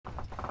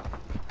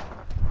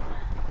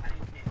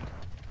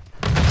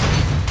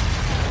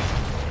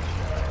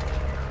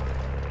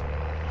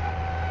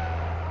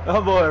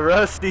Oh boy,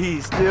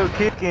 Rusty still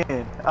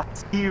kicking. I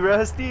see you,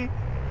 Rusty.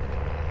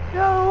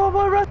 Yo, my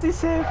boy Rusty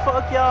said,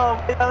 "Fuck y'all,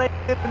 y'all ain't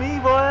good to me,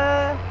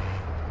 boy."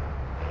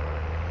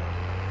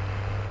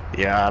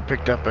 Yeah, I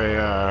picked up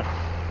a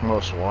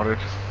most wanted.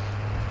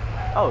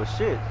 Oh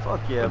shit,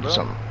 fuck yeah,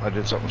 bro. I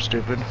did something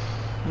stupid.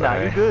 Nah,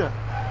 you good.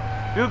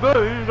 You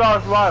good. You just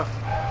gotta survive.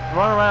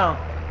 Run around.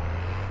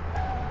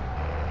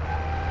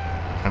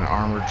 An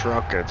armored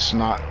truck that's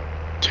not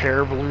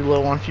terribly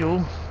low on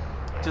fuel.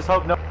 Just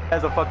hope no one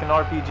has a fucking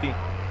RPG.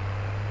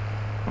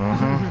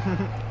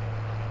 Mm-hmm.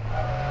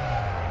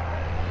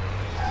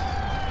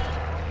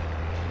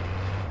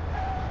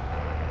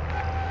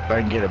 If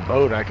I can get a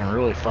boat, I can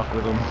really fuck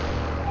with them.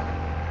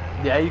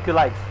 Yeah, you could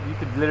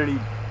literally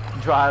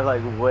drive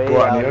like way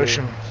Go out out in the here.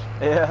 ocean.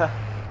 Yeah.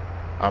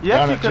 I've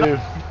Yeah, done it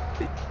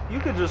too. You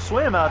could just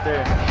swim out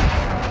there.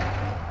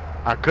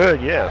 I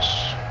could,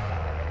 yes.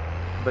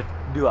 But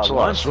do I It's a lot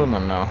want of to?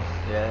 swimming though.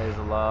 Yeah, it's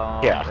a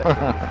long.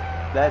 Yeah.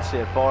 That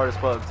shit far as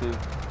fuck too.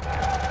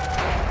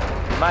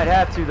 You might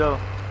have to though.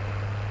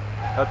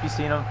 Hope you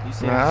seen him. You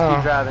seen him. Just No.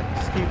 keep driving.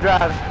 Just keep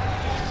driving.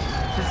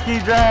 Just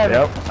keep driving.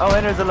 Yep. Oh,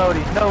 enters a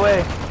loadie. No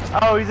way.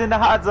 Oh, he's in the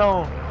hot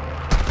zone.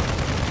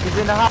 He's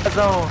in the hot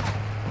zone.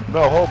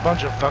 A whole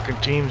bunch of fucking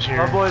teams here.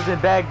 My boy's in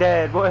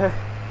Baghdad, boy.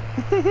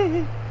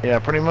 Yeah,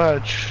 pretty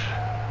much.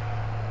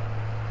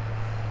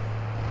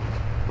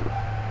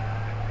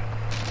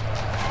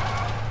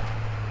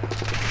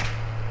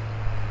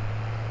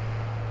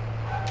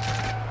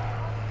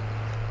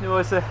 You know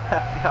what's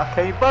that?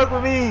 Can you fuck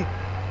with me?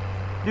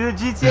 Do the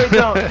GTA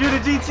jump. Do the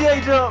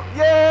GTA jump.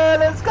 Yeah,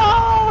 let's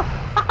go.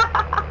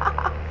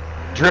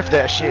 Drift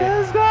that shit.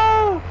 Let's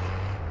go.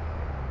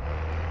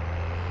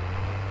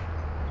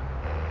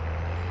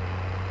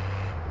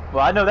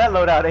 Well, I know that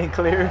loadout ain't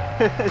clear.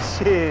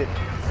 Shit.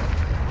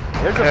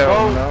 There's a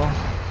Hell boat. no.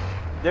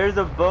 There's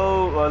a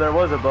boat. Well, there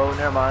was a boat.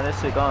 Never mind. This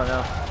shit gone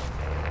now.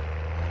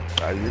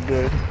 Oh, you're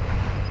good.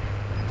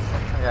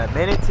 I got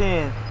minute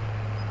 10.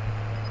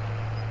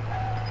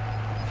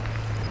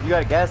 You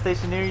got a gas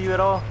station near you at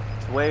all?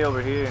 It's way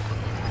over here.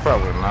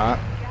 Probably not.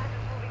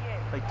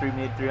 Like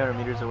 300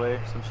 meters away.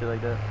 Some shit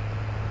like that.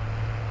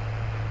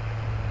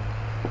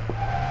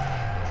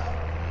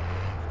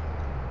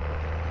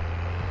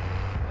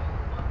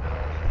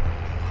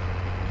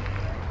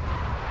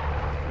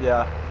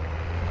 Yeah.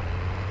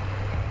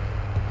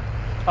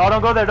 Oh,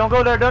 don't go there, don't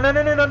go there. No, no,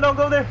 no, no, no, don't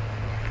go there.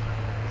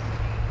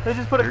 They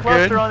just put a You're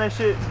cluster good. on that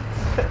shit.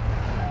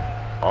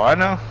 Oh, I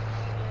know.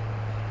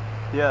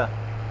 Yeah.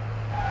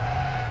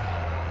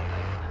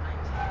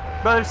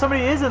 Brother,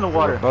 somebody is in the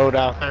water. There's a boat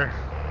out there.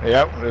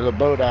 Yep, there's a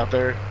boat out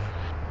there.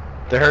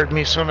 They heard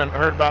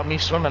about me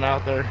swimming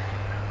out there.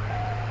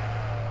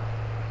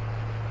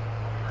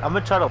 I'm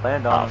gonna try to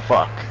land Oh, on him.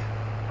 fuck.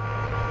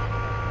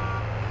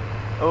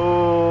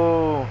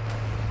 Oh.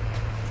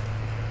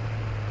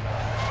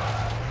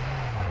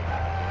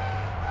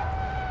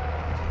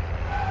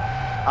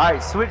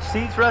 Alright, switch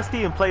seats,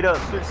 Rusty, and plate up.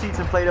 Switch seats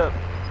and plate up.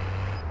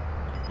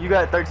 You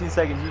got 13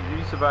 seconds.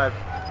 You survived.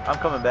 I'm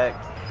coming back.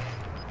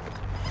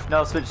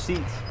 No, switch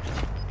seats.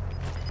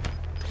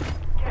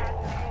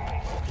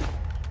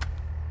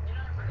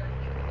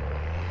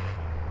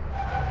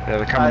 Yeah,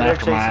 they're coming They're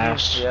after my chasing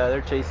ass. you. Yeah,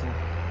 they're chasing.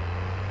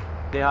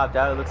 They hopped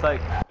out, it looks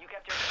like.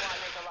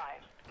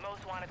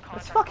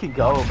 Let's fucking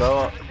go,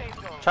 bro.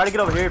 Try to get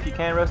over here if you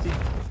can, Rusty.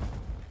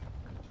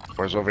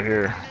 Where's over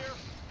here?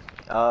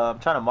 I'm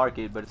trying to mark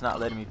it, but it's not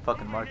letting me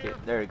fucking mark it.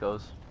 There it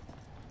goes.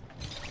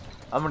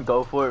 I'm gonna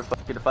go for it.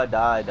 Fuck it. If I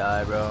die, I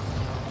die, bro.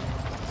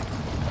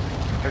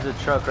 There's a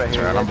truck right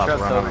here. Alright, I'm That about to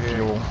truck's run out over of here.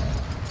 fuel.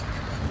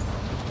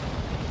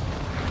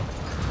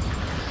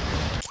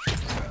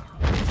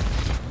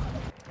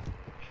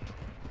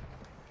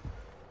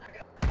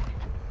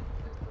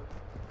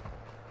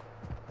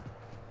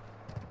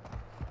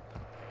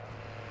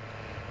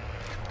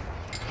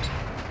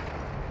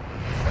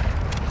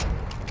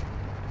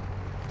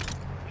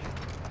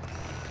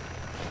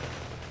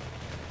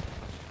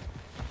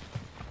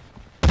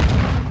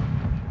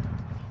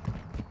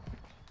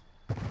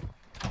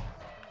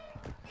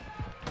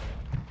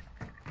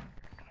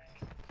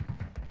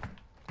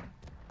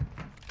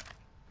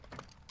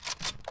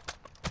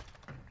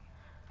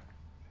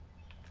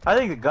 I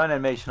think the gun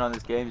animation on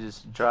this game is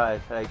just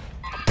drive. Like,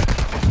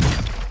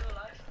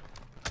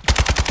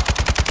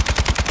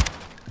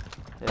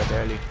 yeah,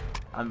 barely.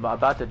 I'm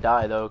about to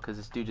die though, cause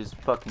this dude is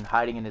fucking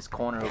hiding in this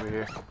corner over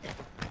here.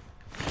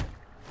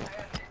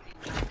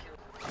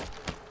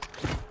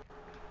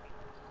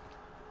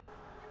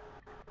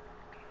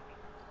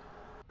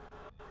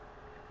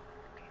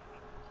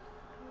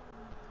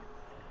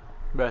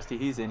 Rusty,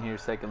 he's in here,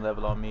 second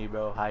level on me,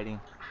 bro, hiding.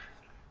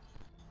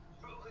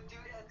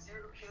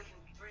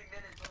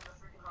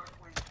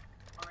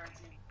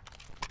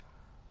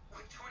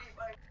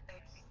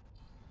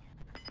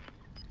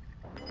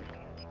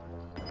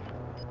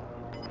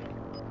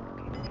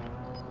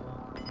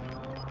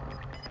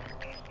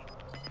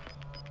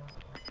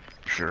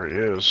 Sure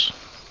is.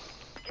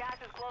 Gas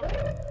is closing.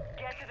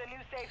 Get to the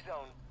new safe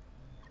zone.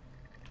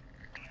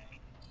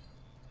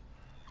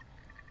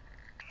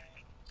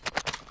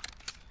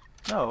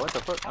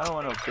 What the fuck? I don't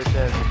want no bitch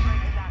ass.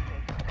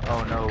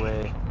 Oh, no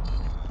way.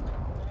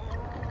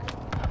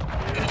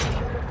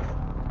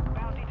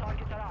 Bounty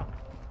targets are up.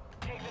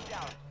 Take them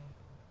down.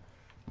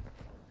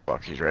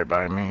 Fuck, he's right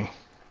by me.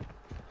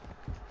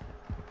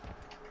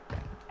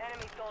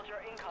 Enemy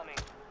soldier incoming.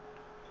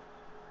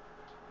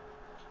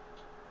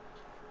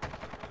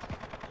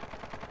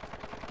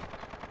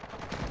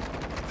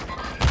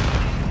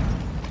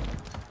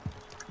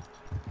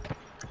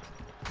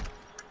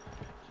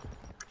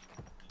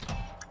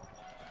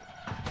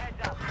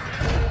 Heads up.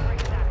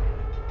 Break it active.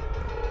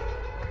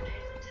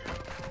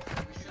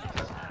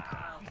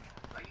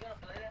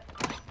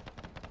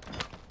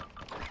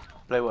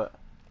 Play what?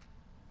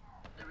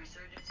 The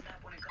resurgence map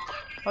when it comes out.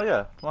 Oh,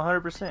 yeah.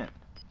 100%. Bro,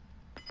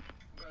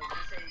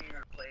 just say you're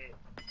gonna play it.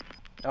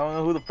 I don't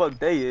know who the fuck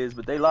they is,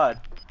 but they lied.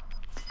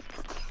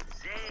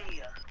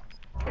 Zay,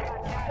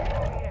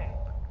 Yeah.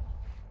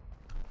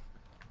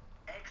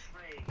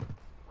 X-Ray,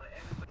 what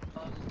everybody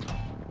calls it.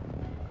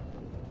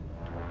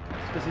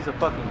 It's because he's a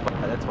fucking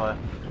bot, that's why.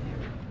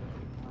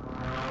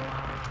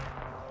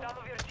 Some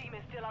of your team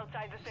is still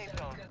outside the safe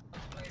zone.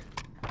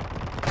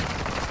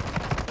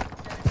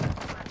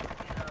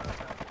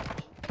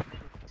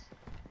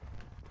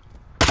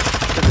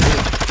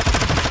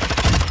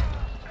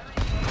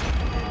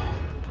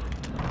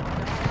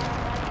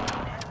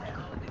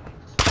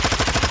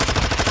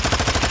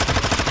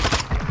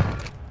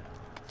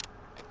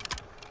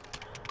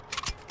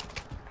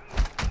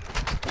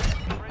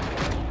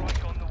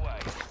 Strike on the way.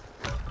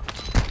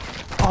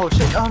 Oh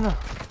shit, oh no.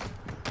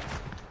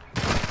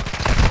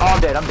 Oh,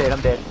 I'm dead, I'm dead,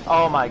 I'm dead.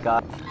 Oh my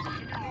god.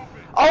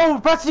 Oh,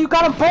 Rusty, you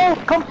got them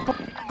both! Come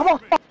on,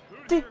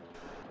 see?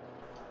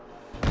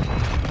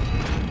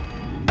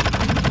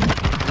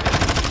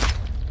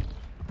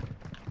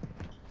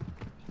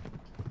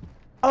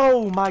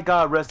 Oh my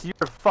god, Rusty, you're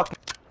a fucking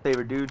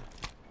saver, dude.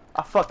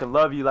 I fucking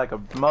love you like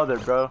a mother,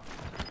 bro.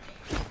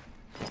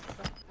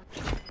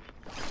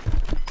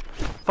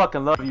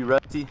 Fucking love you,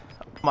 Rusty.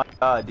 Oh my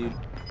god, dude.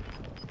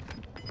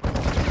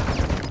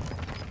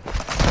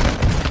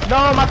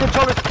 No, my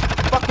controller's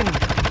fucking.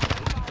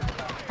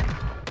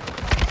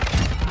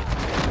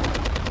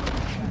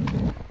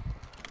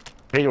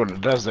 I hate when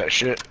it does that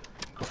shit.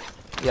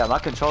 Yeah, my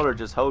controller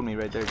just hold me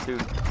right there too.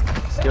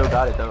 Still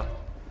got it though.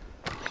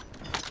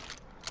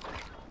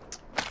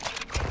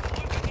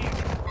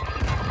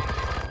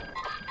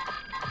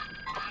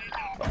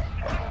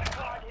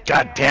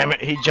 God damn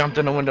it, he jumped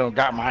in the window and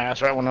got my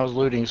ass right when I was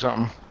looting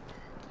something.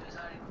 There's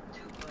not even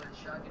two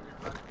shotgun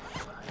and rifle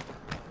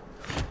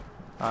behind.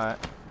 Alright.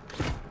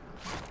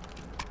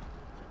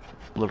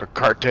 Little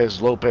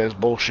Cortez Lopez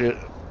bullshit.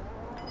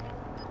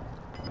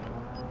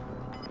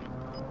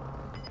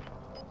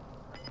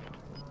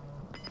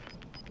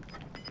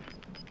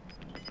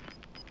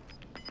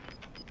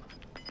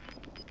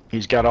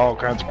 He's got all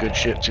kinds of good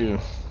shit too.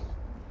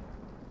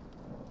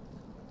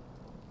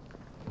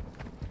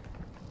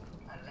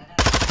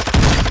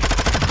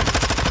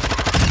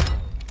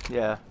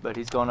 Yeah, but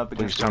he's going up Please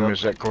against tell me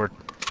it's that cord.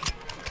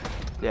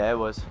 Yeah, it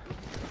was.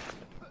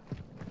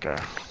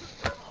 Okay.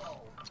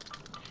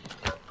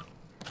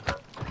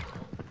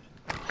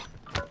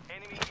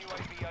 Enemy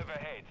UAV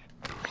overhead.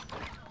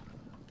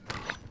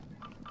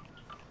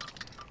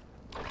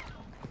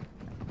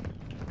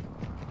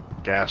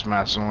 Gas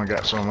mask only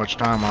got so much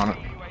time on it.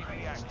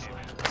 UAV active.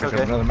 It's Pick up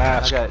another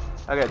mask. I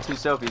got 2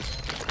 selfies.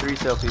 3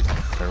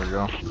 selfies. There we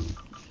go.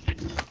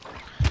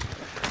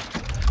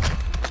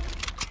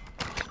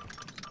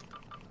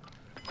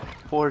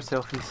 4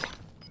 selfies.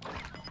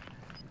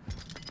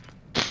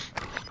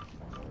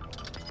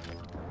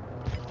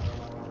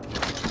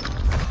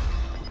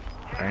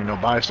 Ain't no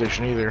buy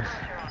station either.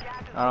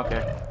 I don't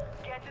care.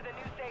 Get to the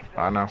new safe zone.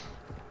 I know.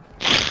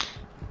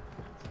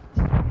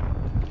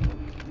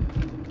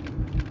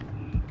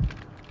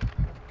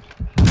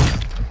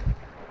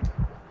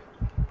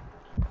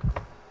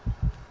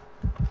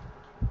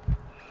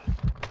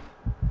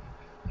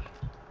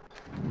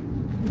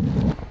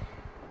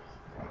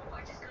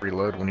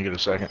 Reload when you get a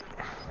second.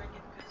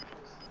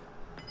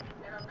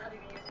 And I'm not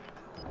even using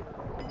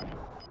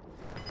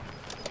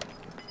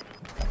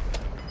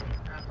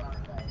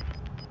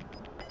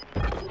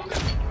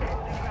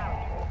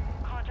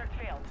Contract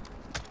failed.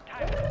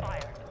 Time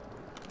expired.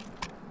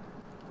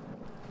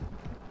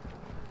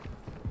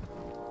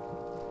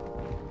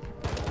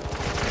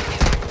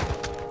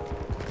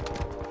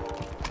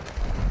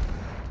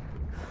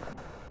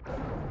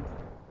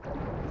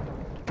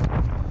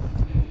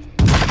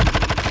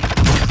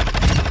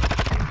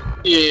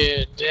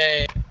 Yeah,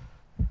 dang.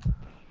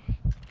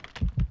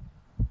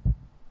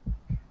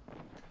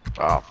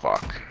 Oh,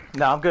 fuck.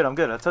 Nah, I'm good, I'm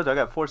good. I told you I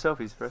got 4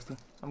 selfies, Preston.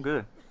 I'm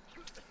good.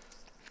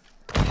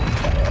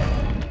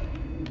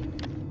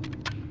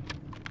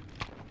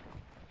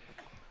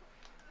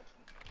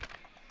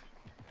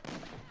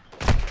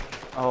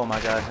 Oh my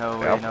god, no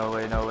way, Yep. no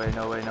way, no way,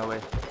 no way, no way.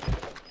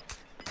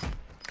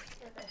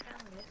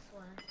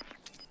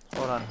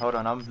 Hold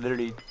on, I'm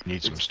literally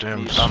Need some me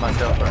stems. by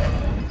myself, bro. New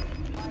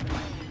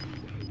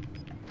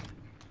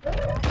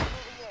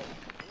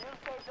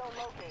safe zone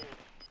located.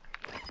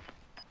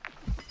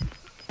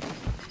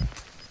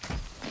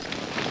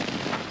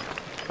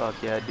 Fuck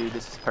yeah, dude,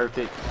 this is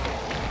perfect.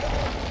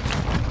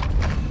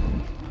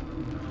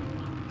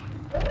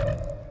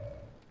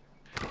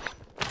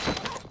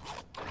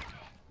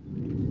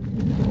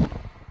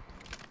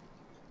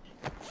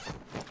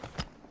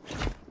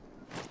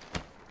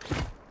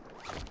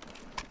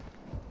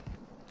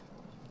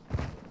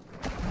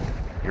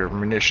 Your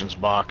munitions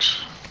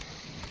box.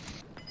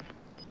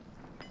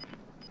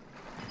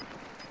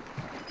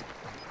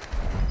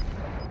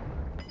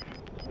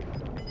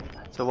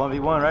 So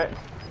 1v1, right?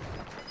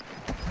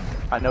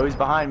 I know he's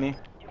behind me.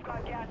 You've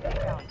got gas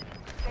inbound.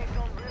 Safe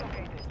zone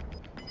relocated.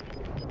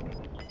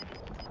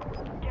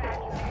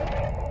 Gas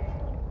moving.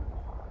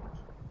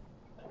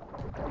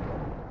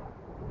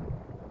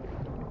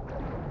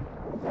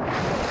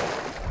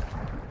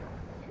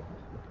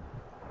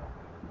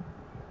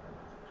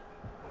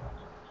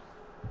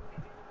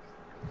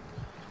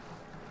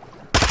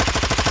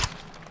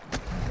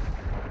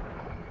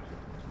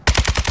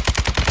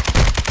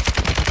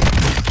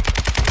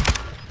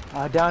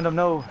 I downed him,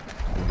 no.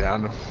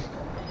 Down to...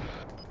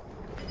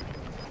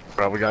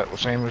 Probably got the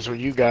same as what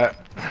you got.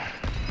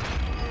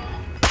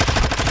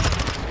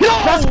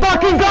 Let's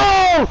fucking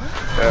go!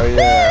 Oh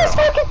yeah. Let's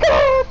fucking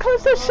go!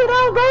 Close that shit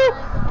out, bro!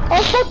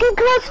 I fucking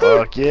clutched it!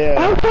 Fuck yeah.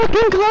 I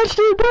fucking clutched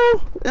it,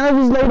 bro! And I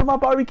just laid on my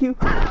barbecue.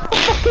 I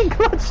fucking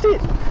clutched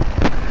it!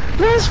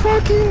 Let's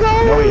fucking go!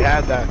 You know he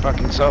had that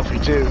fucking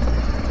selfie too.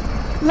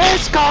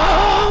 Let's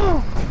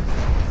go!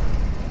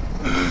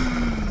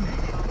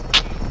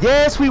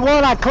 Yes, we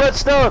won. I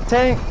clutched up,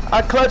 Tank.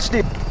 I clutched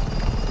it.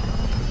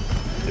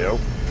 Yep.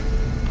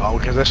 Oh,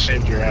 because I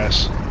saved your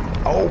ass.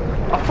 Oh,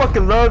 I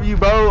fucking love you,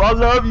 bro. I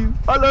love you.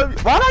 I love you.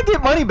 Why'd I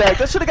get money back?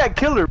 That should've got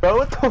killer, bro.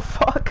 What the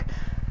fuck?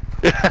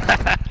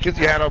 Because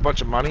you had a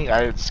bunch of money.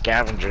 I had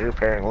scavenger,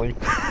 apparently.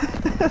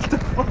 What the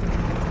fuck?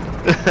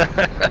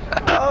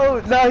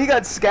 Oh, no, he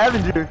got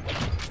scavenger.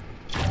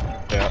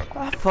 Yeah.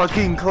 I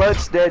fucking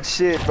clutched that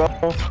shit,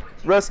 bro.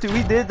 Rusty,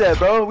 we did that,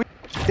 bro. We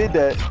did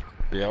that.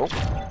 Yep.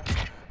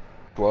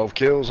 12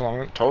 kills on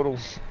it, total.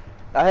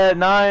 I had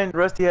 9.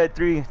 Rusty had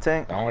 3.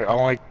 Tank. Only, No,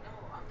 I'm talking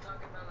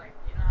about like,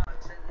 you know how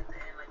it says at the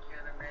end, like you're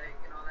the medic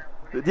and all that.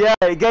 What did Yeah,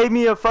 it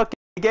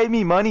gave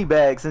me money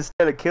bags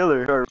instead of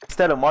killer, or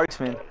instead of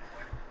marksman. it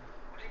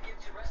give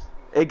to rest?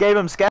 It gave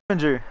him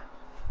scavenger.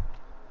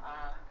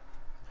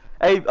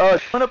 Hey,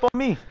 run up on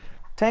me,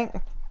 Tank.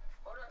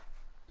 Hold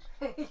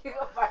up. You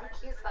go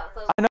barbecue sauce.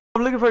 So I know,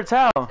 I'm looking for a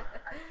towel. right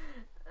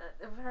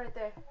there, right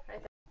there.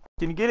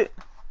 Can you get it?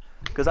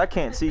 Cause I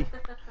can't see.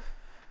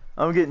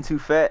 I'm getting too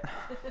fat.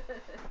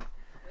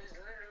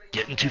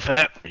 getting too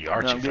fat. You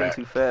are No, too I'm getting fat.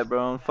 too fat,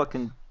 bro. I'm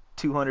fucking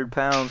 200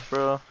 pounds,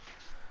 bro.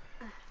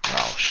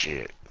 Oh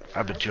shit.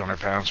 I've been 200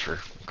 pounds for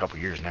a couple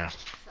years now.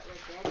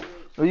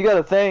 Well, you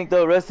gotta think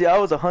though, Rusty. I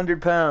was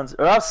 100 pounds,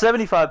 or I was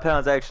 75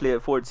 pounds actually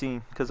at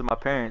 14 because of my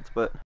parents.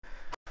 But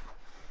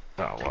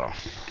Oh well.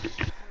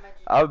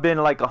 I've been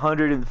like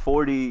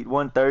 140,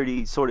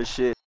 130 sort of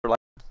shit for like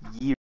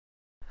years.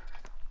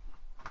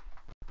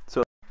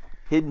 So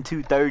hitting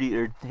 230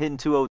 or hitting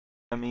 203,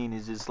 I mean,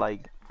 is just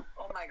like.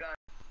 Oh my god.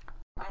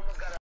 I almost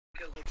got a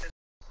kill with this.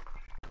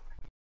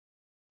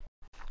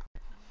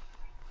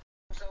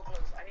 I'm so close.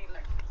 I need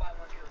like 5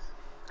 more kills.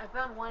 I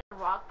found one in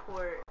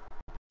Rockport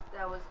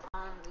that was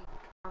on the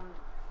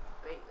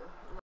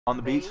On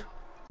the beach?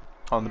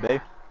 On the bay?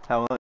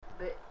 How much?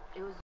 But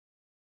it was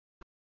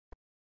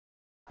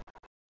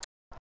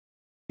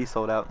He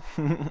sold out.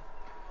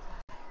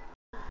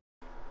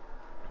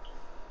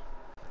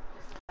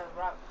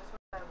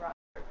 Rockport.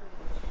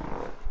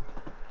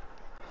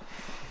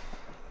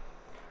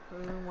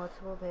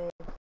 Multiple bays.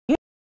 Yeah.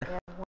 I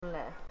have one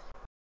left.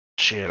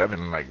 Shit, I've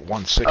been like Oh,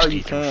 160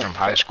 you can't. from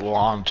high school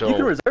on You can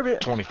until reserve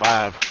it.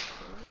 25. I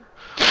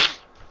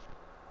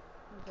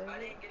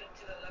didn't get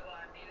into the level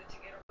I needed to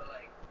get, but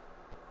like.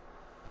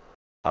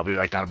 I'll be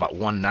like down about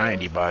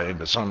 190 by the end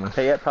of summer.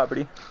 Pay at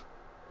property.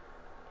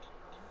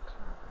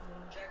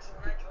 Jackson,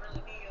 when I join,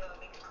 let me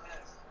make a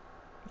class.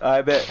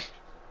 I bet.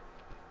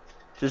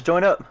 Just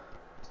join up.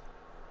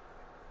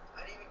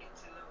 I didn't even get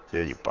to level 2.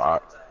 Yeah, you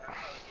bot.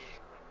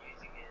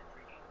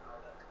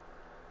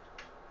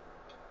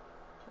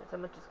 That's how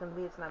much it's gonna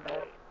be. It's not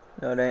bad.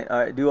 No, it ain't.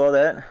 Alright, do all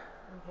that.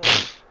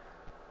 Okay.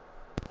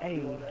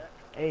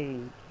 Hey.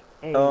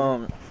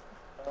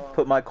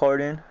 Put my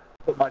card in.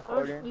 Put my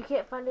Oh, you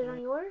can't find it on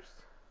yours?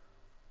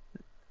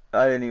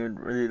 I didn't even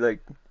really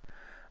like.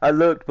 I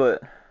looked,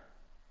 but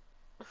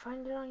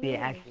Find it on Yeah,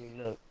 yours. actually,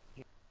 look.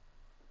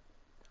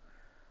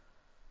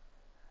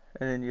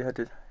 and then you had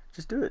to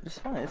just do it. It's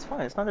fine. It's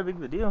fine. It's not a big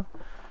of a deal.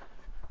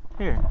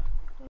 Here,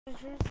 Yours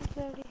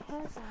already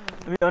has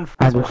let it. me I unfreeze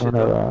my just shit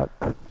wanna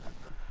though,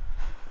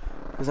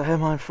 cause I have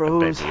mine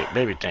froze.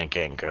 Baby tank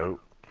ain't goat.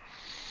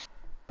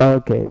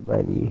 Okay,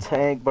 buddy.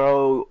 Tank,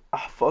 bro.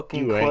 I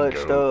fucking You ain't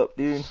clutched goat. up,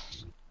 dude.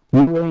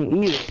 You ain't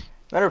either.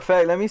 Matter of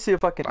fact, let me see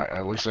if I can.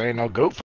 At least there ain't no goat